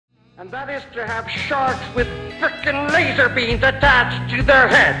And that is to have sharks with frickin' laser beams attached to their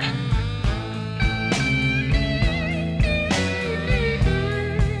heads.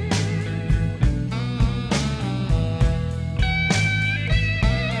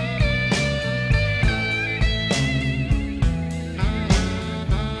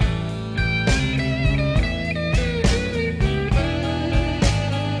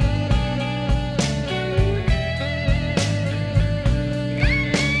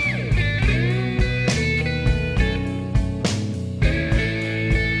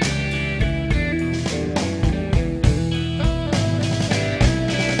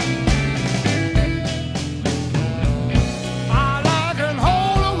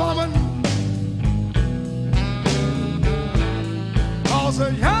 A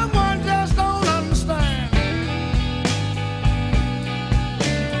young one just don't understand.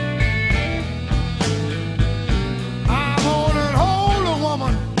 I wanna hold a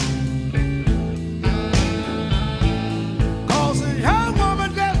woman, 'cause a young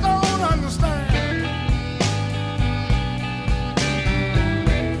woman just don't understand.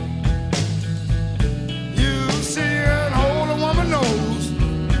 You see, an older woman knows.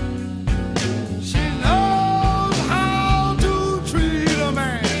 She knows how to treat a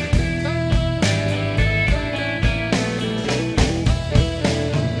man.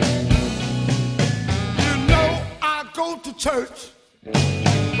 You know, I go to church,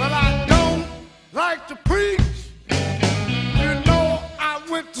 but I don't like to preach. You know, I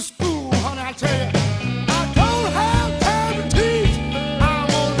went to school, honey, I tell you, I don't have time to teach. I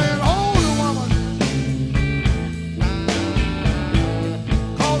want an older woman,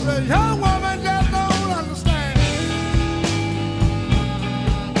 'cause a young woman just don't understand.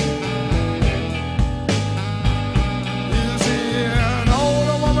 You see, an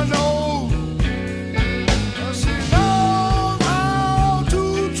older woman knows. She knows how to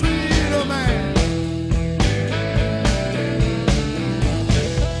treat a man.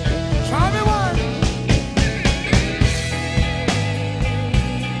 Try me one.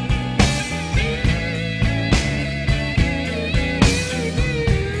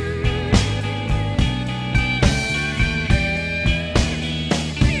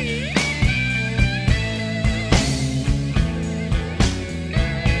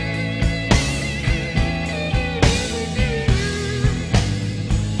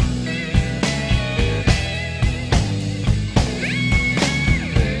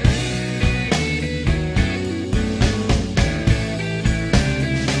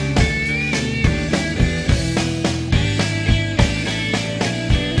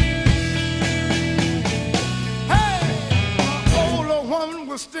 Hey, an older woman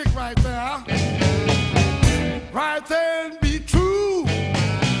will stick right there and be true.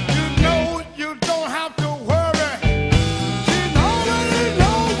 You know you don't have to worry. She already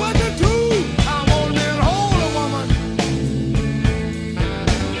knows what to do. I want an older woman,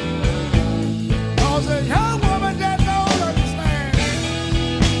 'cause a young woman just don't understand.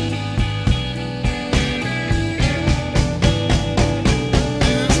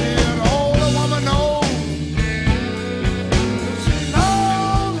 You see, an older woman knows. She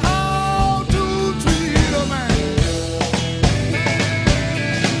knows how to treat a man.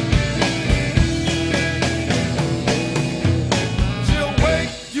 She'll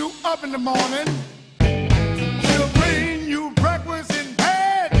wake you up in the morning. She'll bring you breakfast in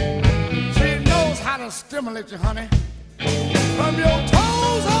bed. She knows how to stimulate you, honey, from your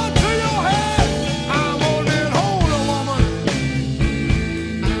toes on to your head.